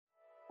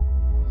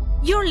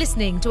You're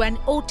listening to an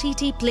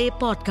OTT Play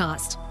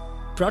podcast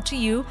brought to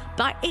you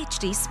by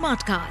HT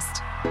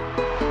Smartcast.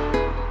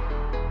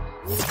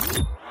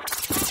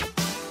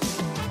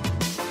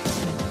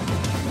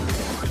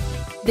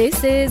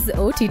 This is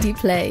OTT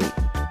Play.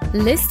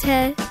 List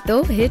है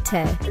तो hit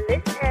है.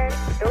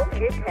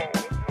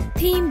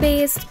 Theme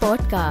based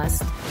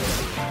podcast.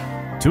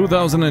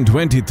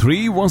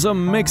 2023 was a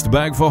mixed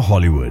bag for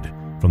Hollywood.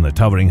 From the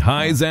towering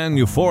highs and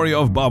euphoria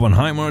of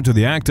Barbenheimer to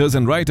the actors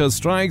and writers'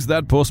 strikes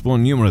that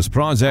postponed numerous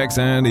projects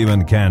and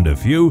even canned a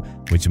few,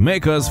 which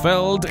makers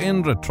felt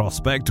in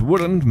retrospect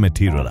wouldn't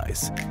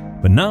materialize.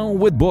 But now,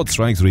 with both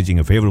strikes reaching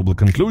a favourable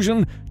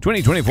conclusion,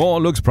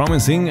 2024 looks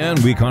promising and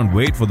we can't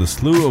wait for the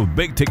slew of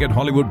big-ticket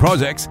Hollywood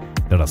projects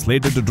that are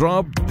slated to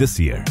drop this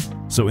year.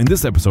 So in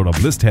this episode of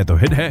List Hai To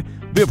Hit Hai,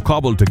 we have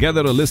cobbled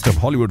together a list of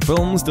Hollywood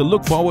films to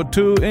look forward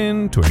to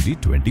in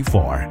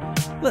 2024.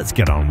 Let's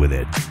get on with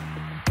it.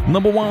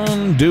 Number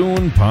 1,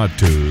 Dune Part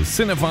 2.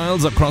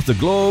 Cinephiles across the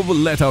globe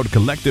let out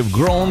collective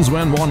groans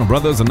when Warner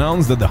Brothers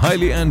announced that the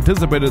highly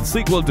anticipated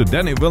sequel to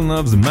Denis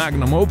Villeneuve's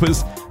magnum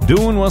opus,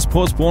 Dune, was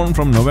postponed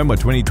from November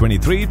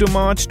 2023 to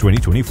March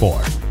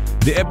 2024.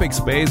 The epic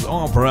space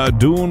opera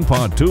Dune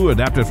Part 2,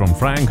 adapted from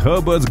Frank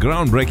Herbert's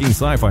groundbreaking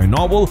sci-fi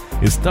novel,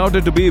 is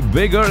touted to be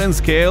bigger in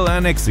scale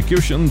and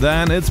execution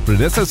than its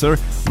predecessor,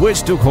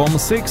 which took home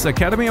 6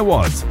 Academy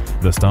Awards.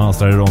 The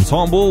star-studded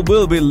ensemble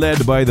will be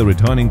led by the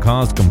returning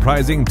cast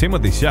comprising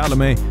Timothée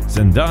Chalamet,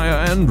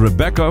 Zendaya and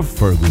Rebecca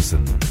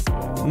Ferguson.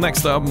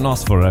 Next up,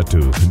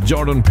 Nosferatu.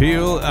 Jordan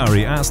Peele,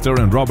 Ari Aster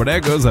and Robert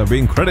Eggers have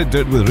been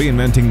credited with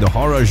reinventing the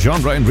horror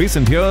genre in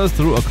recent years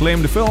through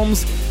acclaimed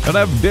films that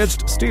have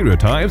ditched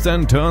stereotypes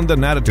and turned the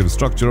narrative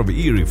structure of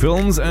eerie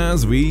films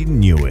as we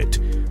knew it.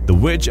 The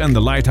Witch and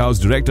the Lighthouse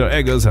director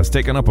Eggers has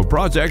taken up a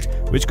project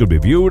which could be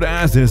viewed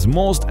as his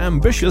most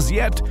ambitious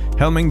yet,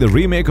 helming the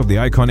remake of the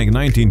iconic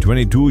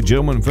 1922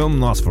 German film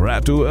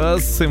Nosferatu, a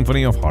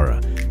symphony of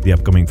horror. The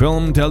upcoming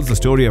film tells the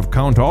story of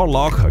Count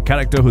Orlok, a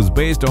character who's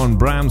based on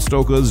Bram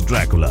Stoker's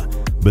Dracula.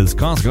 Bill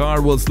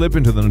Skarsgård will slip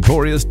into the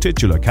notorious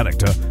titular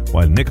character,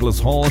 while Nicholas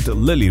Hoult,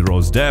 Lily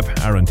Rose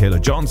Depp, Aaron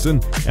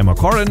Taylor-Johnson, Emma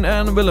Corrin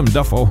and Willem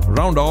Dafoe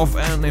round off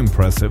an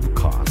impressive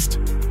cast.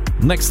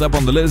 Next up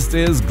on the list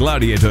is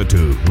Gladiator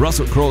 2.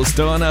 Russell Crowe's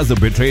turn as the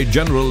betrayed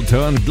general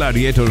turned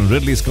gladiator in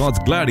Ridley Scott's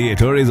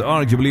Gladiator is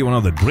arguably one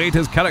of the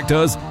greatest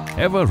characters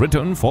ever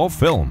written for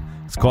film.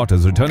 Scott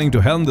is returning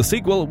to helm the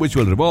sequel, which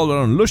will revolve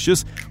around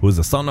Lucius, who is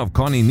the son of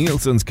Connie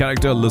Nielsen's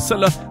character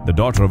Lucilla, the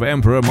daughter of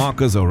Emperor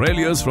Marcus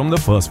Aurelius from the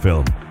first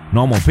film.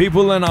 Normal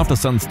people and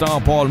Aftersun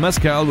star Paul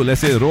Mescal will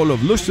essay the role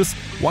of Lucius,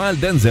 while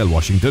Denzel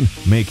Washington,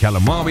 May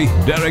Calamavi,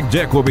 Derek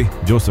Jacobi,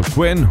 Joseph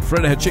Quinn,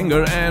 Fred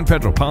Hetchinger and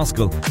Pedro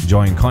Pascal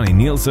join Connie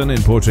Nielsen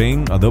in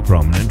portraying other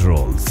prominent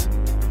roles.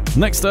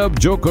 Next up,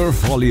 Joker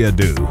Folie à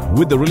Deux.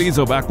 With the release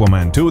of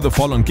Aquaman 2, The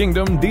Fallen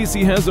Kingdom,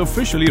 DC has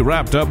officially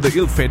wrapped up the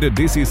ill-fated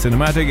DC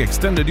Cinematic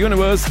Extended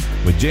Universe,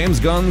 with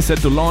James Gunn set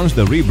to launch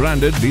the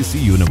rebranded DC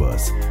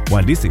Universe.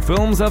 While DC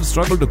films have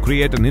struggled to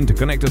create an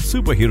interconnected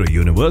superhero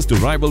universe to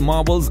rival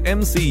Marvel's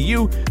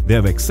MCU, they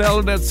have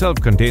excelled at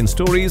self-contained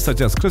stories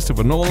such as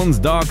Christopher Nolan's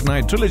Dark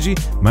Knight trilogy,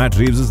 Matt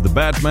Reeves' The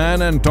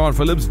Batman and Todd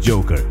Phillips'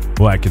 Joker.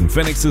 Joaquin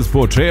Phoenix's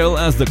portrayal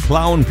as the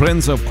clown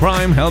prince of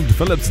crime helped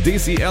Phillips'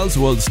 DC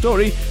Elseworld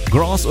story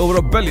gross over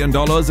 $1 billion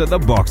at the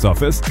box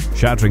office,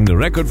 shattering the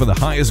record for the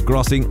highest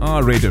grossing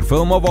R-rated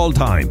film of all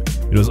time.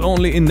 It was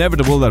only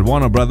inevitable that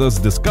Warner Brothers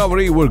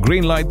Discovery would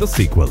greenlight the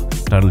sequel.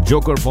 Titled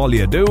Joker Folie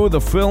à Deux, the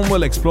film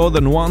will explore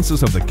the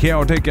nuances of the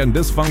chaotic and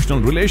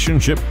dysfunctional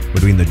relationship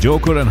between the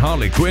Joker and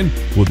Harley Quinn,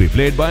 who will be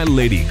played by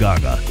Lady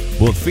Gaga.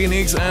 Both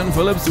Phoenix and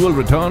Phillips will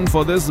return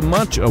for this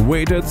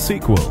much-awaited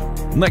sequel.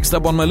 Next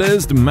up on my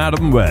list,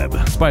 Madam Web.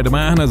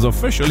 Spider-Man has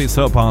officially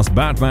surpassed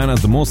Batman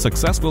as the most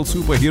successful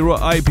superhero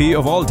IP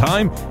of all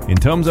time in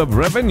terms of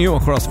revenue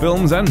across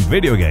films and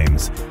video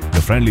games.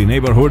 The friendly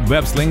neighborhood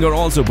web-slinger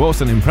also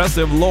boasts an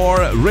impressive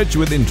lore, rich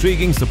with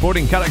intriguing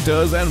supporting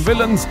characters and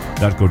villains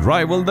that could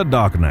rival The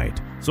Dark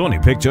Knight.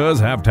 Sony Pictures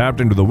have tapped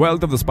into the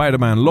wealth of the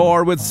Spider-Man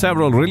lore with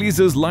several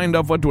releases lined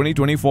up for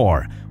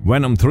 2024.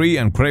 Venom 3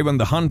 and Kraven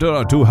the Hunter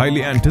are two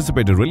highly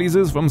anticipated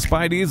releases from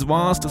Spidey's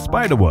vast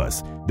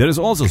Spider-Verse. There is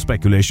also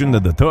speculation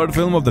that the third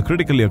film of the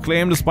critically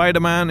acclaimed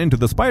Spider-Man Into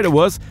the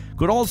Spider-Verse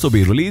could also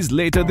be released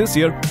later this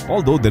year,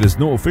 although there is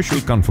no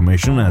official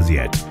confirmation as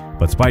yet.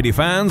 But Spidey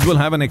fans will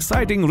have an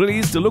exciting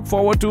release to look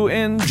forward to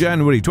in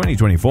January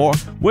 2024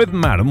 with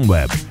Madam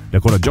Web.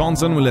 Dakota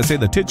Johnson will essay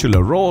the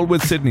titular role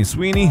with Sydney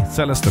Sweeney,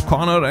 Celeste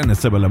O'Connor and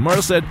Isabella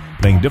Merced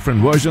playing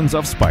different versions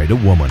of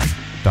Spider-Woman.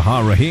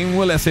 Tahar Rahim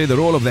will essay the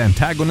role of the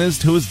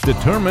antagonist who is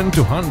determined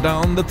to hunt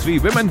down the 3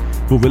 women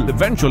who will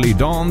eventually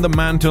don the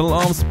mantle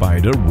of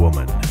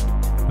Spider-Woman.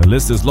 The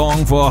list is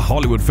long for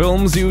Hollywood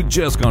films you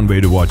just can't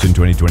wait to watch in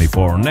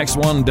 2024. Next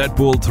one,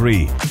 Deadpool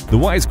 3. The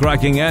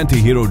wisecracking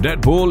anti-hero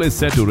Deadpool is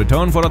set to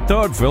return for a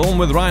third film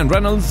with Ryan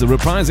Reynolds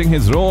reprising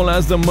his role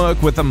as the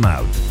Merc with a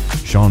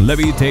Mouth. Sean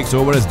Levy takes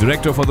over as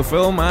director for the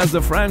film as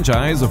the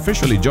franchise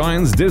officially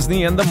joins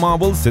Disney and the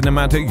Marvel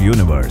Cinematic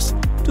Universe.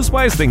 To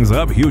spice things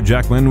up, Hugh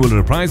Jackman will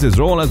reprise his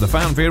role as the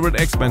fan-favorite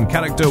X-Men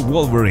character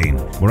Wolverine.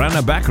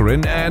 Morana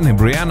Baccarin and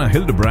Brianna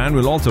Hildebrand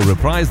will also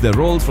reprise their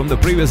roles from the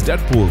previous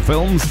Deadpool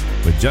films,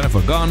 with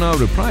Jennifer Garner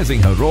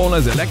reprising her role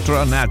as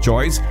Elektra Nat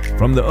Joyce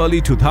from the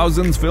early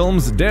 2000s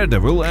films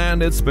Daredevil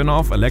and its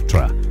spin-off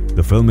Elektra.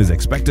 The film is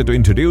expected to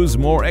introduce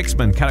more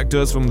X-Men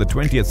characters from the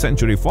 20th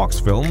Century Fox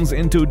films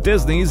into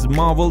Disney's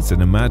Marvel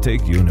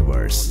Cinematic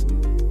Universe.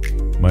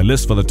 My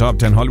list for the top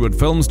 10 Hollywood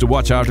films to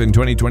watch out in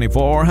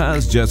 2024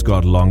 has just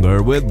got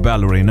longer, with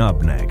Ballerina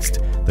up next.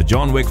 The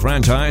John Wick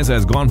franchise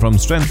has gone from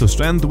strength to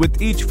strength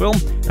with each film,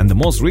 and the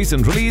most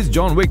recent release,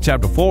 John Wick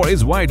Chapter 4,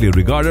 is widely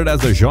regarded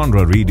as a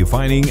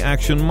genre-redefining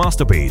action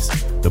masterpiece.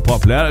 The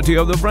popularity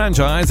of the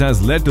franchise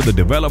has led to the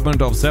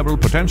development of several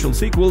potential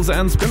sequels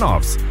and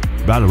spin-offs.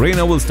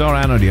 Ballerina will star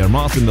Ana de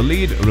Armas in the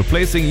lead,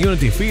 replacing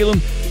Unity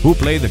Phelan, who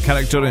played the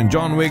character in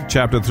John Wick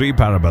Chapter 3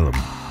 Parabellum.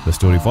 The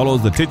story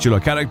follows the titular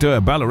character, a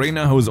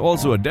ballerina who is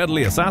also a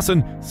deadly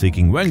assassin,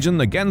 seeking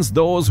vengeance against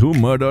those who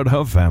murdered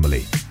her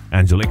family.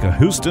 Angelica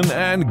Houston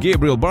and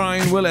Gabriel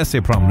Byrne will essay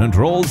prominent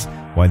roles,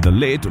 while the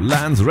late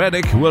Lance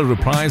Reddick will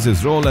reprise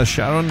his role as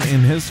Sharon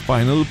in his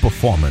final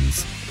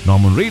performance.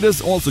 Norman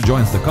Reedus also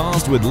joins the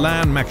cast, with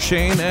Lan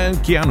McShane and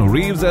Keanu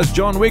Reeves as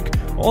John Wick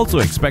also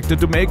expected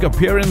to make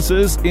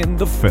appearances in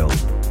the film.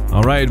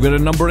 Alright, we're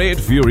at number 8,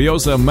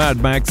 Furiosa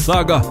Mad Max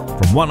Saga.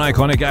 From one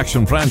iconic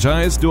action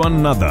franchise to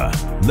another,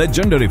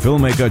 legendary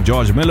filmmaker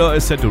George Miller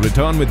is set to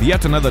return with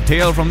yet another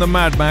tale from the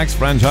Mad Max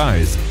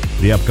franchise.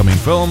 The upcoming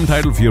film,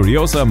 titled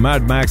Furiosa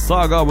Mad Max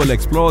Saga, will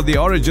explore the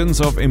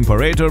origins of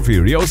Imperator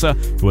Furiosa,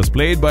 who was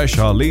played by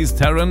Charlize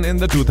Theron in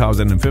the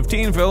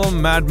 2015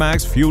 film Mad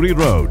Max Fury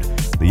Road.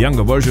 The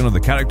younger version of the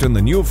character in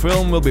the new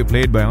film will be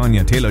played by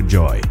Anya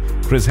Taylor-Joy.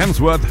 Chris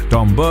Hemsworth,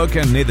 Tom Burke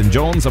and Nathan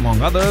Jones,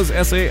 among others,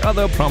 essay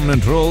other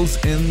prominent roles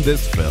in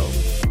this film.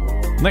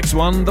 Next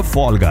one, The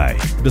Fall Guy.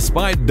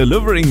 Despite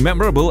delivering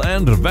memorable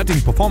and riveting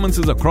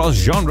performances across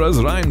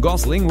genres, Ryan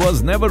Gosling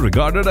was never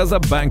regarded as a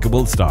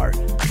bankable star.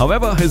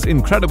 However, his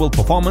incredible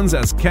performance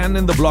as Ken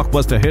in the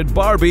blockbuster hit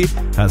Barbie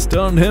has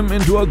turned him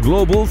into a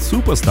global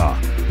superstar.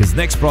 His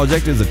next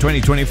project is the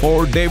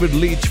 2024 David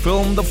Leitch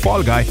film The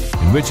Fall Guy,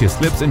 in which he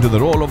slips into the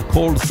role of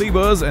Colt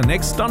Seavers, an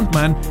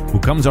ex-stuntman who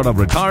comes out of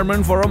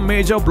retirement for a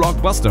major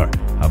blockbuster.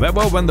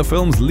 However, when the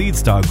film's lead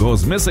star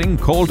goes missing,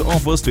 Colt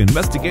offers to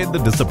investigate the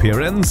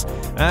disappearance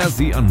as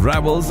he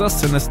unravels a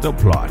sinister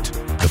plot.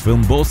 The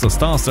film boasts a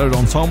star-studded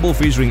ensemble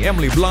featuring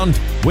Emily Blunt,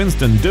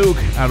 Winston Duke,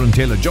 Aaron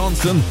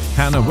Taylor-Johnson,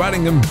 Hannah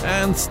Waddingham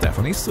and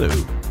Stephanie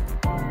Sue.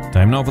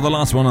 Time now for the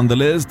last one on the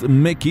list,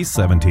 Mickey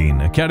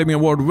 17. Academy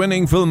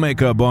Award-winning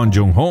filmmaker Bong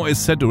Joon-ho is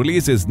set to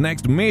release his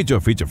next major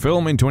feature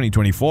film in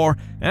 2024,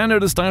 and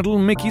it is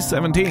titled Mickey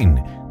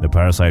 17. The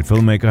Parasite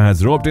filmmaker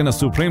has roped in a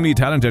supremely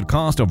talented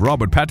cast of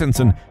Robert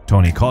Pattinson,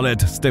 Toni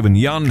Collette, Steven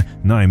Yeun,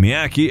 Naomi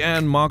Aki,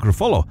 and Mark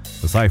Ruffalo.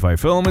 The sci-fi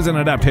film is an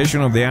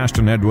adaptation of the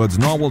Ashton Edwards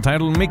novel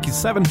titled Mickey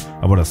 7,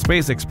 about a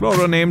space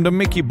explorer named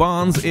Mickey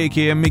Barnes,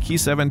 aka Mickey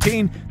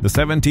 17, the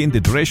 17th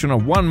iteration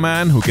of one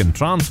man who can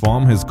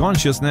transform his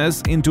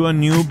consciousness into a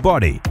new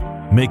body.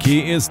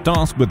 Mickey is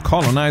tasked with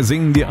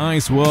colonizing the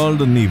ice world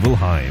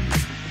Nibelheim.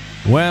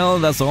 Well,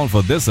 that's all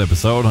for this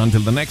episode.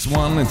 Until the next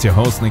one, it's your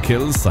host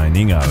Nikhil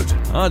signing out.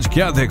 Aaj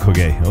kya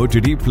dekhoge?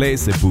 OTT Play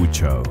se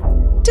poocho.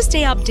 To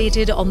stay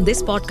updated on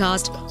this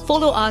podcast,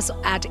 follow us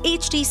at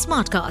HT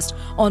Smartcast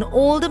on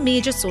all the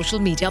major social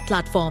media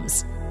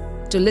platforms.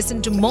 To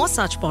listen to more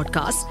such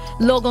podcasts,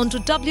 log on to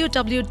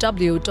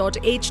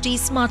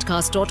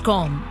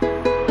www.htsmartcast.com.